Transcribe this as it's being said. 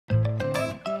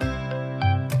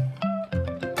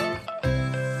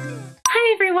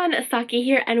everyone, Saki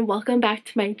here and welcome back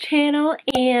to my channel.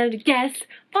 And guess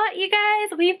what, you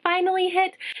guys? We finally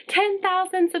hit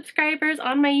 10,000 subscribers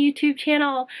on my YouTube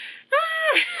channel.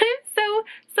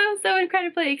 I'm so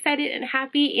incredibly excited and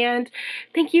happy, and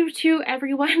thank you to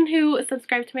everyone who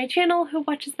subscribed to my channel, who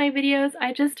watches my videos.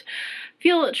 I just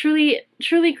feel truly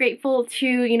grateful to,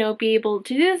 you know, be able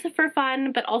to do this for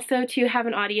fun, but also to have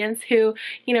an audience who,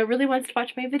 you know, really wants to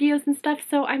watch my videos and stuff.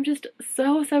 So I'm just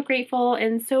so grateful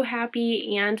and so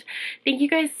happy, and thank you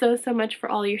guys so much for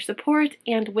all your support.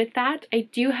 And with that, I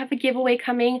do have a giveaway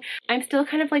coming. I'm still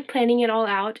kind of like planning it all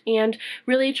out and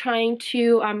really trying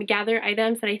to gather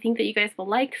items that I think that you guys will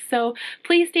like. So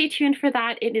please stay tuned for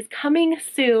that. It is coming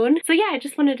soon. So yeah, I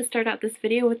just wanted to start out this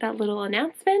video with that little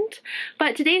announcement.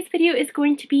 But today's video is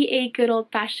going to be a good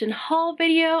old-fashioned haul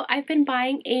video. I've been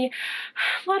buying a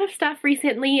lot of stuff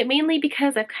recently, mainly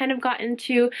because I've kind of gotten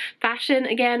into fashion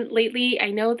again lately. I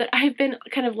know that I've been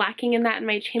kind of lacking in that in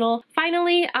my channel.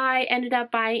 Finally, I ended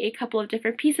up buying a couple of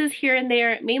different pieces here and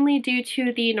there, mainly due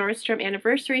to the Nordstrom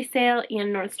anniversary sale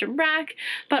and Nordstrom rack,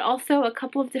 but also a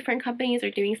couple of different companies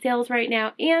are doing sales right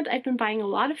now, and I've been buying a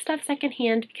lot of stuff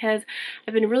secondhand because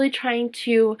I've been really trying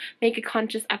to make a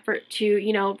conscious effort to,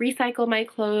 you know, recycle my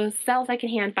clothes, sell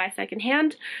secondhand, buy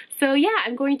secondhand. So yeah,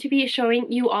 I'm going to be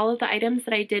showing you all of the items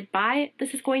that I did buy.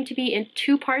 This is going to be in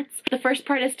two parts. The first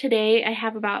part is today. I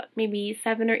have about maybe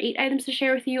 7 or 8 items to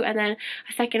share with you, and then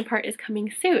a second part is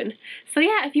coming soon. So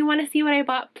yeah, if you want to see what I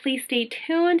bought, please stay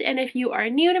tuned. And if you are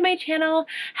new to my channel,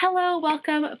 hello,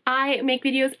 welcome. I make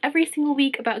videos every single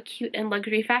week about cute and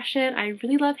luxury fashion. I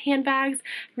really love handbags,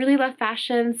 really love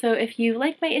fashion. So if you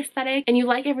like my aesthetic and you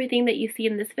like everything that you see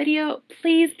in this video,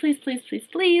 please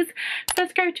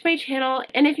subscribe to my channel.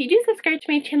 And if you do subscribe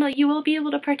to my channel, you will be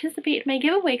able to participate in my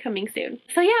giveaway coming soon.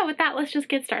 So yeah, with that, let's just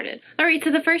get started. Alright,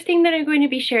 so the first thing that I'm going to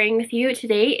be sharing with you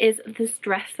today is this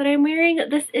dress that I'm wearing.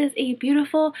 This is a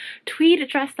beautiful tweed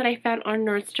dress that I found on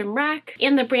Nordstrom rack,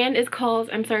 and the brand is called,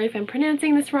 I'm sorry if I'm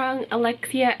pronouncing this wrong,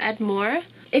 Alexia Edmore.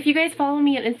 If you guys follow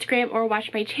me on Instagram or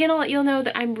watch my channel, you'll know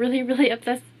that I'm really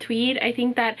obsessed with tweed. I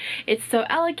think that it's so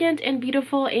elegant and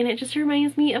beautiful, and it just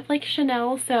reminds me of like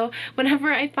Chanel. So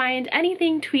whenever I find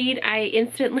anything tweed, I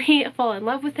instantly fall in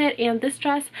love with it, and this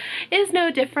dress is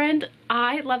no different.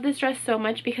 I love this dress so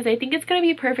much because I think it's going to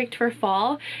be perfect for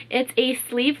fall. It's a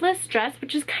sleeveless dress,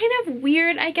 which is kind of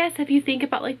weird, I guess, if you think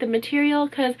about like the material,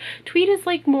 because tweed is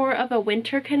like more of a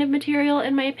winter kind of material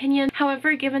in my opinion.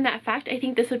 However, given that fact, I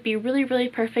think this would be really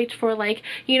perfect for like,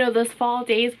 you know, those fall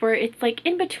days where it's like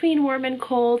in between warm and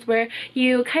cold, where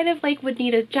you kind of like would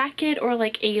need a jacket or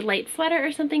like a light sweater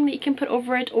or something that you can put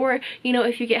over it, or, you know,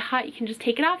 if you get hot, you can just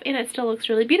take it off and it still looks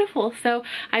really beautiful. So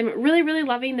I'm really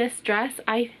loving this dress.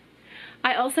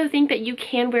 I also think that you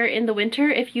can wear it in the winter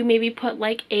if you maybe put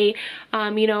like a,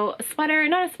 you know, sweater,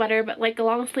 not a sweater, but like a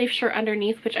long sleeve shirt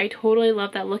underneath, which I totally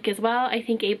love that look as well. I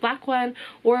think a black one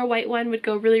or a white one would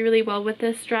go really well with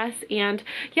this dress, and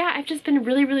yeah, I've just been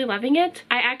really loving it.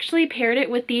 I actually paired it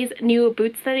with these new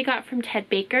boots that I got from Ted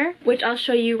Baker, which I'll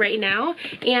show you right now,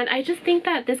 and I just think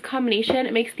that this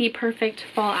combination makes the perfect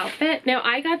fall outfit. Now,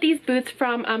 I got these boots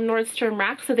from Nordstrom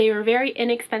rack, so they were very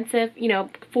inexpensive, you know,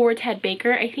 for Ted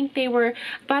Baker. I think they were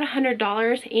about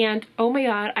 $100, and oh my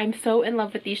god, I'm so in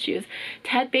love with these shoes.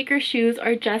 Ted Baker shoes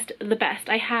are just the best.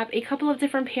 I have a couple of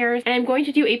different pairs, and I'm going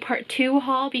to do a part 2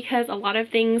 haul because a lot of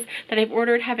things that I've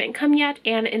ordered haven't come yet,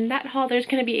 and in that haul there's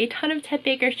going to be a ton of Ted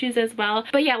Baker shoes as well.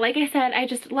 But yeah, like I said, I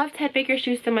just love Ted Baker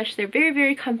shoes so much. They're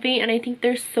very comfy, and I think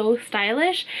they're so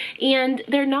stylish, and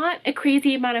they're not a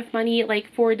crazy amount of money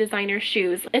like for designer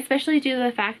shoes, especially due to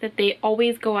the fact that they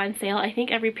always go on sale. I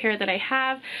think every pair that I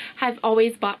have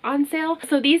always bought on sale.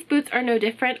 So these boots are no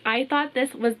different. I thought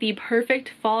this was the perfect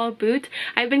fall boot.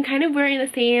 I've been kind of wearing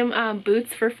the same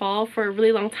boots for fall for a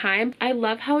really long time. I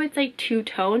love how it's like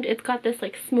two-toned. It's got this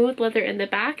like smooth leather in the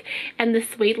back and the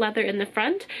suede leather in the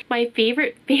front. My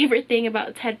favorite thing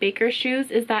about Ted Baker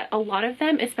shoes is that a lot of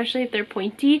them, especially if they're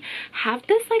pointy, have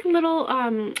this like little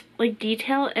like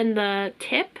detail in the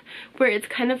tip where it's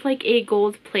kind of like a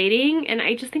gold plating, and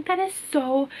I just think that is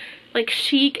so like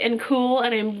chic and cool,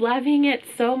 and I'm loving it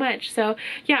so much. So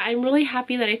yeah, I'm really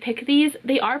happy that I picked these.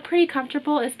 They are pretty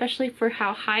comfortable, especially for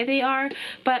how high they are,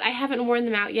 but I haven't worn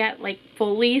them out yet like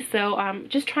fully, so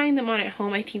just trying them on at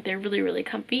home, I think they're really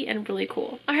comfy and really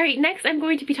cool. Alright, next I'm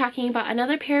going to be talking about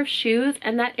another pair of shoes,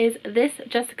 and that is this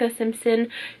Jessica Simpson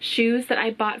shoes that I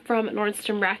bought from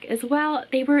Nordstrom rack as well.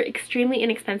 They were extremely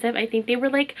inexpensive. I think they were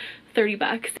like $30,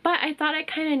 but I thought I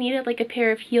kind of needed like a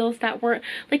pair of heels that weren't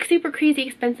like super crazy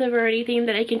expensive or or anything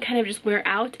that I can kind of just wear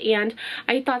out, and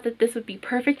I thought that this would be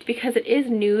perfect because it is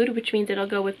nude, which means it'll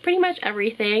go with pretty much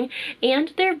everything,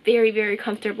 and they're very, very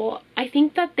comfortable. I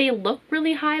think that they look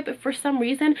really high, but for some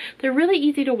reason they're really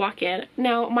easy to walk in.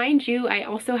 Now, mind you, I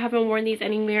also haven't worn these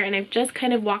anywhere, and I've just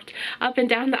kind of walked up and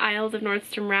down the aisles of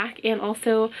Nordstrom Rack and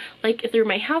also like through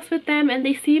my house with them, and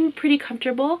they seem pretty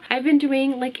comfortable. I've been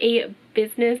doing like a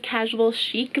business casual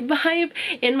chic vibe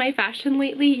in my fashion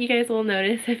lately. You guys will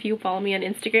notice if you follow me on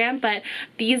Instagram, but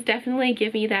these definitely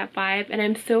give me that vibe, and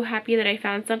I'm so happy that I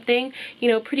found something, you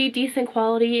know, pretty decent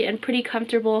quality and pretty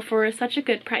comfortable for such a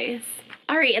good price.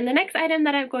 Alright, and the next item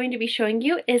that I'm going to be showing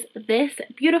you is this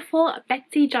beautiful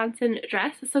Betsy Johnson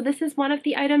dress. So this is one of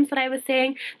the items that I was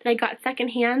saying that I got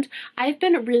secondhand. I've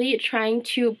been really trying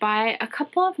to buy a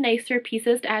couple of nicer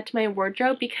pieces to add to my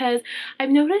wardrobe because I've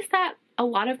noticed that a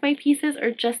lot of my pieces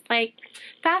are just like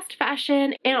fast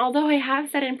fashion, and although I have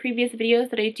said in previous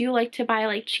videos that I do like to buy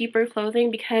like cheaper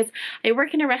clothing because I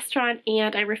work in a restaurant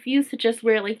and I refuse to just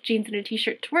wear like jeans and a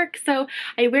t-shirt to work, so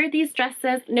I wear these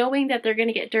dresses knowing that they're going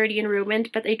to get dirty and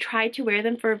ruined, but I try to wear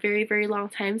them for a very, very long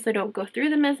time so I don't go through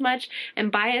them as much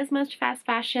and buy as much fast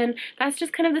fashion. That's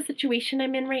just kind of the situation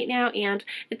I'm in right now, and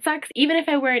it sucks. Even if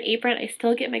I wear an apron, I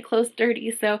still get my clothes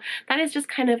dirty, so that is just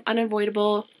kind of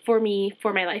unavoidable for me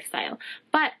for my lifestyle.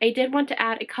 But I did want to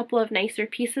add a couple of nicer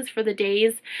pieces for the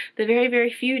days, the very,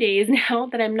 very few days now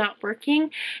that I'm not working,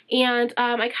 and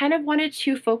I kind of wanted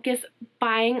to focus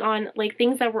buying on like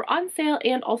things that were on sale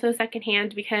and also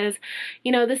secondhand because,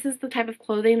 you know, this is the type of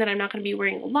clothing that I'm not going to be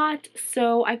wearing a lot.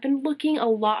 So I've been looking a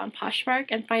lot on Poshmark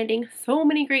and finding so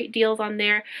many great deals on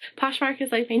there. Poshmark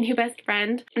is like my new best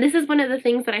friend. And this is one of the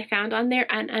things that I found on there,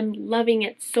 and I'm loving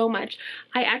it so much.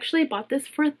 I actually bought this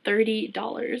for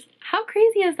 $30. How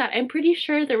crazy is that? I'm pretty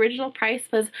sure the original price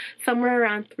was somewhere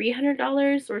around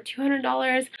 $300 or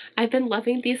 $200. I've been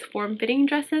loving these form-fitting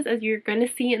dresses, as you're going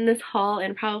to see in this haul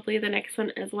and probably the next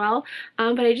one as well,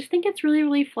 but I just think it's really,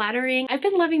 really flattering. I've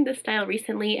been loving this style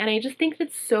recently, and I just think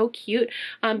it's so cute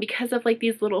because of like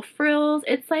these little frills.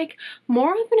 It's like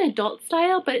more of an adult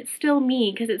style, but it's still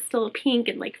me because it's still pink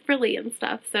and like frilly and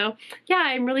stuff. So yeah,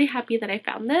 I'm really happy that I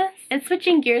found this. And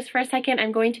switching gears for a second,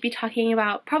 I'm going to be talking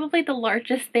about probably the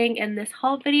largest thing in this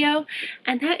haul video,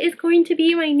 and that is going to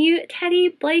be my new Teddy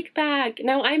Blake bag.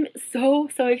 Now I'm so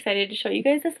excited to show you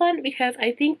guys this one because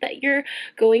I think that you're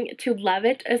going to love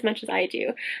it as much as I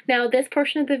do. Now this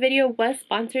portion of the video was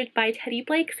sponsored by Teddy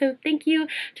Blake, so thank you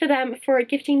to them for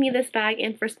gifting me this bag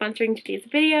and for sponsoring today's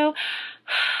video.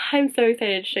 I'm so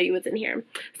excited to show you what's in here.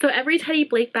 So every Teddy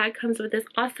Blake bag comes with this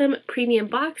awesome premium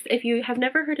box. If you have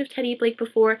never heard of Teddy Blake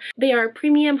before, they are a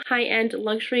premium high-end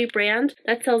luxury brand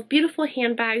that sells beautiful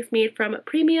handbags made from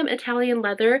premium Italian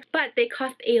leather, but they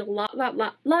cost a lot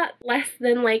less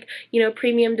than like, you know,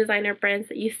 premium designer brands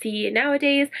that you see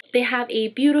nowadays. They have a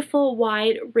beautiful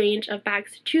wide range of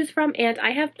bags to choose from, and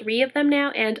I have 3 of them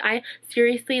now, and I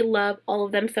seriously love all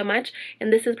of them so much,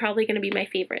 and this is probably going to be my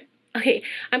favorite. Okay,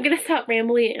 I'm gonna stop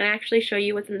rambling and actually show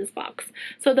you what's in this box.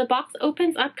 So the box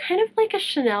opens up kind of like a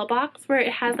Chanel box where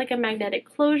it has like a magnetic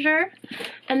closure,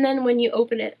 and then when you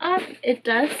open it up, it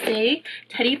does say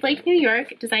Teddy Blake New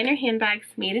York designer handbags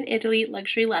made in Italy,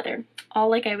 luxury leather. All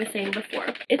like I was saying before.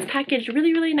 It's packaged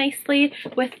really, really nicely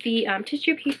with the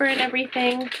tissue paper and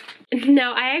everything.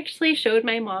 Now, I actually showed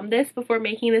my mom this before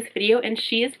making this video, and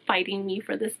she is fighting me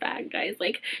for this bag, guys.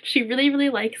 Like, she really, really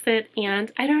likes it,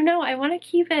 and I don't know, I want to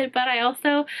keep it, but I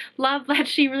also love that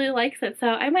she really likes it, so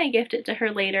I might gift it to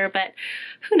her later, but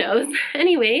who knows.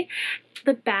 Anyway,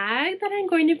 the bag that I'm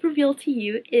going to reveal to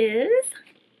you is...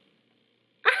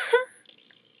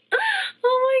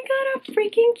 Oh my god, how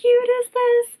freaking cute is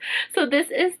this? So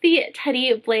this is the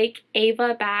Teddy Blake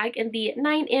Ava bag in the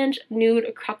 9-inch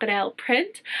nude crocodile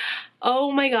print.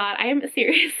 Oh my god, I am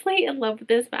seriously in love with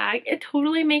this bag. It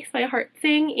totally makes my heart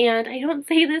sing, and I don't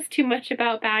say this too much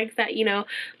about bags that, you know,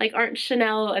 like aren't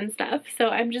Chanel and stuff, so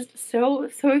I'm just so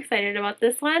excited about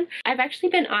this one. I've actually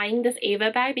been eyeing this Ava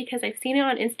bag because I've seen it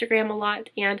on Instagram a lot,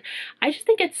 and I just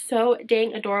think it's so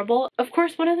dang adorable. Of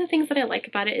course, one of the things that I like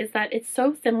about it is that it's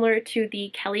so similar to the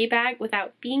Kelly bag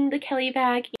without being the Kelly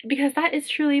bag, because that is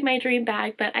truly my dream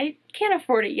bag, but I can't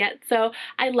afford it yet, so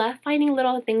I love finding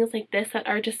little things like this that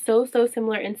are just so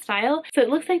similar in style. So it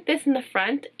looks like this in the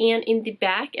front, and in the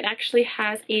back it actually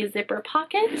has a zipper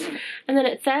pocket, and then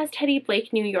it says Teddy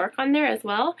Blake New York on there as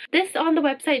well. This on the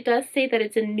website does say that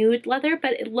it's a nude leather,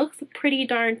 but it looks pretty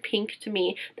darn pink to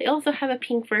me. They also have a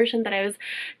pink version that I was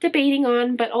debating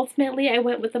on, but ultimately I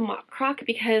went with the mock croc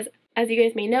because as you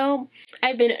guys may know,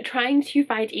 I've been trying to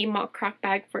find a mock croc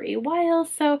bag for a while,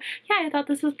 so yeah, I thought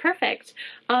this was perfect.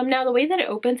 Now the way that it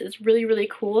opens is really, really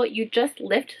cool. You just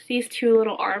lift these two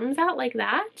little arms out like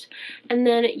that, and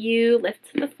then you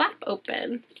lift the flap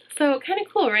open. So kind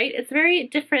of cool, right? It's very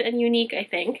different and unique, I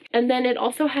think. And then it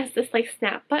also has this like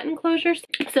snap button closure.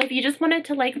 So if you just wanted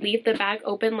to like leave the bag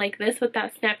open like this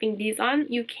without snapping these on,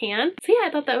 you can. So yeah, I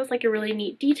thought that was like a really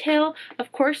neat detail.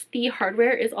 Of course, the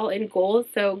hardware is all in gold,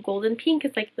 so gold and pink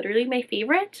is like literally my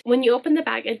favorite. When you open the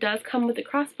bag, it does come with a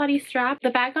crossbody strap. The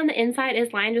bag on the inside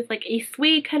is lined with like a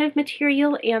suede kind of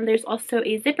material, and there's also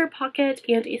a zipper pocket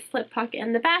and a slip pocket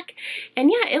in the back. And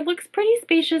yeah, it looks pretty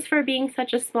spacious for being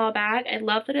such a small bag. I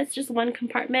love that it's just one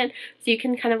compartment, so you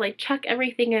can kind of like chuck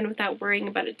everything in without worrying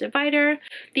about a divider.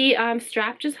 The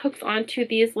strap just hooks onto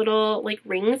these little like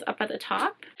rings up at the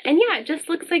top. And yeah, it just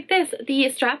looks like this. The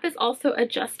strap is also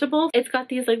adjustable. It's got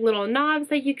these like little knobs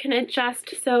that you can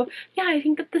adjust. So yeah, I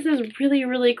think that this is really,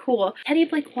 really cool. Teddy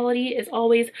Blake quality is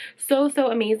always so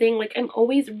amazing. Like I'm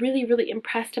always really, really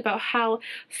impressed about how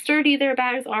sturdy their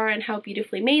bags are and how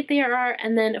beautifully made they are.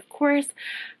 And then of course,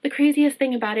 the craziest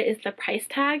thing about it is the price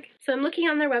tag. So I'm looking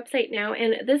on their website now,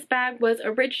 and this bag was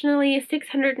originally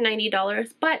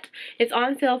 $690, but it's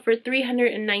on sale for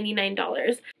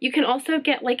 $399. You can also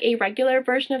get like a regular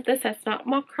version of this that's not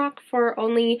mock croc for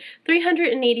only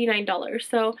 $389.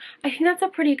 So I think that's a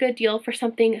pretty good deal for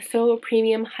something so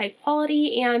premium, high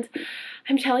quality, and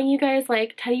I'm telling you guys,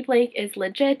 like, Teddy Blake is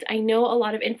legit. I know a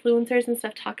lot of influencers and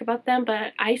stuff talk about them,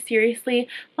 but I seriously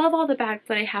love all the bags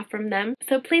that I have from them.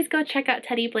 So please go check out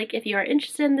Teddy Blake if you are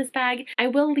interested in this bag. I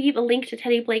will leave a link to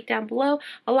Teddy Blake down below,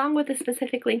 along with a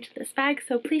specific link to this bag,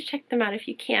 so please check them out if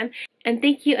you can. And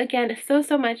thank you again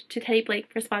so much to Teddy Blake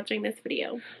for sponsoring this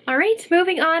video. Alright,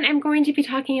 moving on, I'm going to be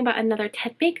talking about another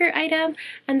Ted Baker item,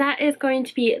 and that is going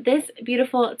to be this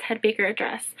beautiful Ted Baker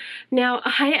dress. Now,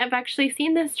 I have actually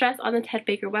seen this dress on the Ted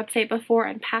Baker website before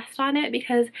and passed on it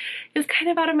because it was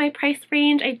kind of out of my price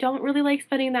range. I don't really like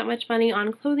spending that much money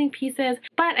on clothing pieces,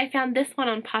 but I found this one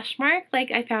on Poshmark,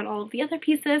 like I found all of the other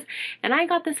pieces, and I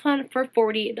got this one for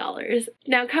 $40.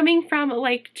 Now, coming from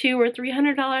like $200 or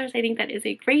 $300, I think that is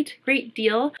a great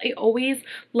deal. I always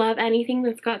love anything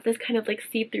that's got this kind of like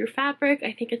see-through fabric.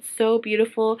 I think it's so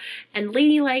beautiful and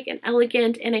ladylike and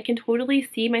elegant, and I can totally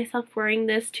see myself wearing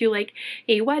this to like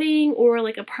a wedding or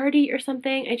like a party or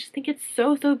something. I just think it's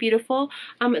so beautiful.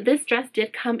 This dress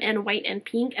did come in white and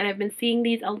pink, and I've been seeing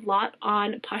these a lot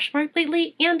on Poshmark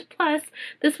lately, and plus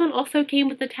this one also came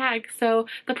with the tag, so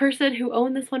the person who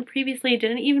owned this one previously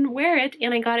didn't even wear it,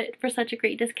 and I got it for such a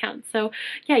great discount. So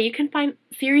yeah, you can find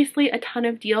seriously a ton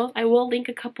of deals. I will link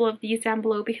a couple of these down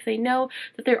below because I know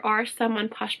that there are some on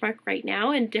Poshmark right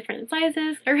now in different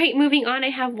sizes. Alright, moving on, I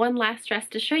have one last dress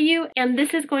to show you, and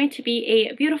this is going to be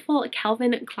a beautiful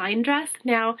Calvin Klein dress.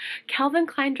 Now, Calvin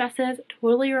Klein dresses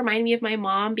totally remind me of my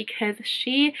mom because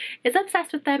she is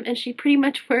obsessed with them and she pretty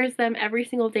much wears them every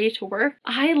single day to work.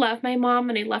 I love my mom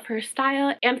and I love her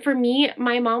style, and for me,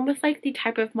 my mom was like the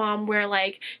type of mom where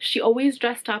like she always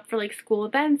dressed up for like school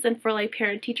events and for like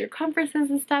parent-teacher conferences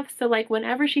and stuff. So like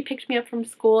whenever she picked me up from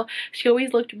school, she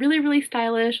always looked really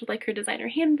stylish with like her designer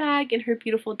handbag and her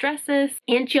beautiful dresses,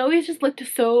 and she always just looked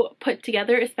so put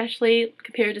together, especially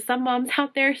compared to some moms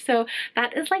out there. So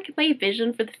that is like my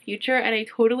vision for the future, and I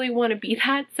totally want to be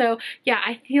that. So yeah,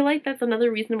 I feel like that's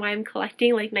another reason why I'm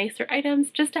collecting like nicer items,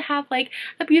 just to have like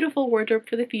a beautiful wardrobe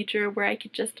for the future where I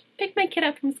could just pick my kid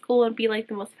up from school and be like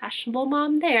the most fashionable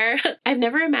mom there. I've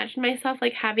never imagined myself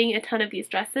like having a ton of these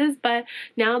dresses, but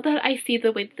now that I see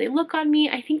the way that they look on me,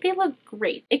 I think they look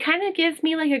great. It kind of gives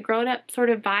me like a grown-up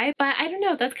sort of vibe, but I don't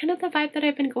know, that's kind of the vibe that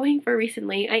I've been going for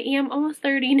recently. I am almost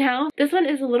 30 now. This one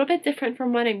is a little bit different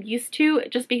from what I'm used to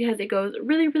just because it goes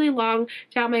really long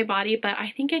down my body, but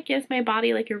I think it gives my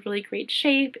body like a really great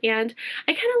shape, and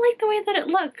I kind of like the way that it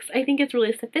looks. I think it's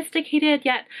really sophisticated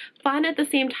yet fun at the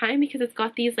same time because it's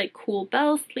got these like cool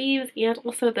bell sleeves, and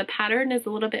also the pattern is a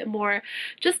little bit more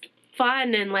just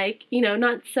fun and like, you know,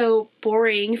 not so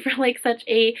boring for like such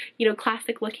a, you know,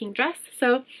 classic looking dress.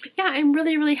 So yeah, I'm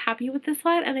really happy with this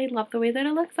one, and I love the way that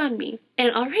it looks on me.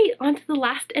 And alright, on to the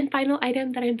last and final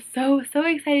item that I'm so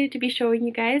excited to be showing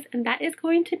you guys, and that is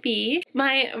going to be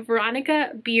my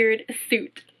Veronica beard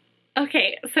suit.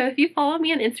 Okay, so if you follow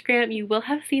me on Instagram, you will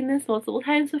have seen this multiple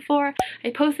times before. I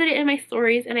posted it in my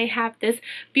stories and I have this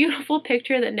beautiful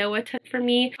picture that Noah took for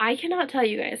me. I cannot tell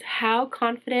you guys how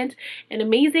confident and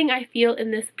amazing I feel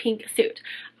in this pink suit.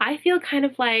 I feel kind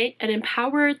of like an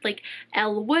empowered, like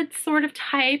Elle Woods sort of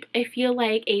type. I feel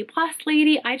like a boss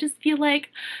lady. I just feel like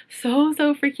so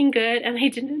freaking good, and I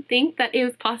didn't think that it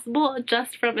was possible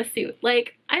just from a suit.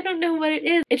 Like, I don't know what it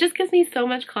is. It just gives me so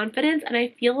much confidence and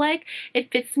I feel like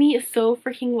it fits me so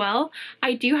freaking well.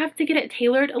 I do have to get it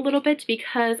tailored a little bit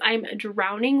because I'm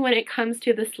drowning when it comes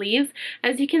to the sleeves.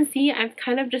 As you can see, I've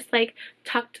kind of just like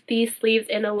tucked these sleeves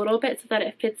in a little bit so that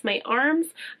it fits my arms,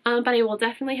 but I will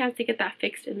definitely have to get that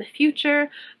fixed in the future.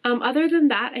 Other than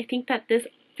that, I think that this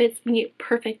fits me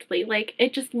perfectly. Like,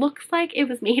 it just looks like it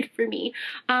was made for me.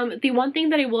 The one thing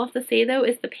that I will have to say though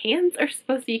is the pants are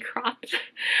supposed to be cropped,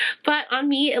 but on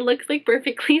me it looks like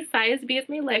perfectly sized because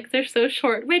my legs are so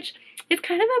short, which is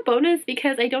kind of a bonus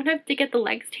because I don't have to get the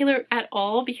legs tailored at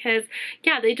all because,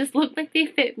 yeah, they just look like they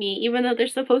fit me even though they're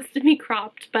supposed to be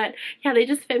cropped. But yeah, they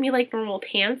just fit me like normal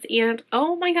pants, and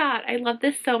oh my god, I love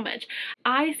this so much.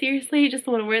 I seriously just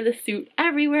want to wear this suit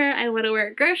everywhere. I want to wear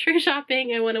it grocery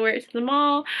shopping. I want to wear it to the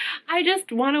mall. I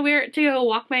just want to wear it to go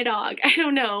walk my dog. I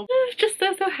don't know. I'm just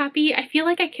so happy. I feel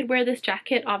like I could wear this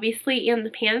jacket, obviously, and the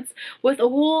pants with a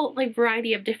whole like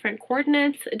variety of different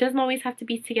coordinates. It doesn't always have to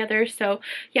be together. So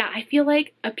yeah, I feel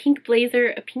like a pink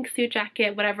blazer, a pink suit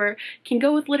jacket, whatever, can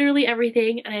go with literally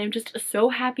everything, and I'm just so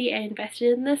happy I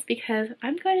invested in this because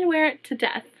I'm going to wear it to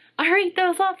death. Alright, that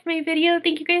was all for my video.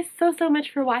 Thank you guys so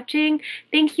much for watching.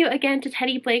 Thank you again to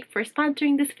Teddy Blake for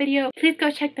sponsoring this video. Please go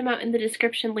check them out in the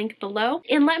description link below.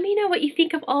 And let me know what you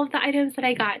think of all of the items that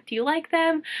I got. Do you like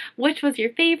them? Which was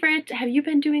your favorite? Have you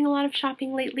been doing a lot of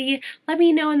shopping lately? Let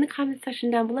me know in the comment section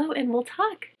down below and we'll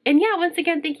talk. And yeah, once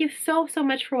again, thank you so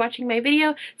much for watching my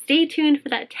video. Stay tuned for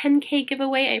that 10K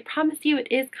giveaway. I promise you it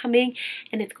is coming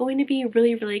and it's going to be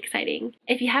really exciting.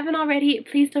 If you haven't already,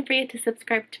 please don't forget to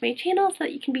subscribe to my channel so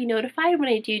that you can be notified when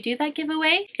I do that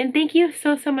giveaway. And thank you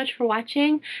so much for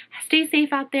watching. Stay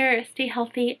safe out there, stay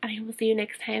healthy, and I will see you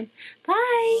next time.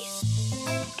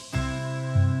 Bye!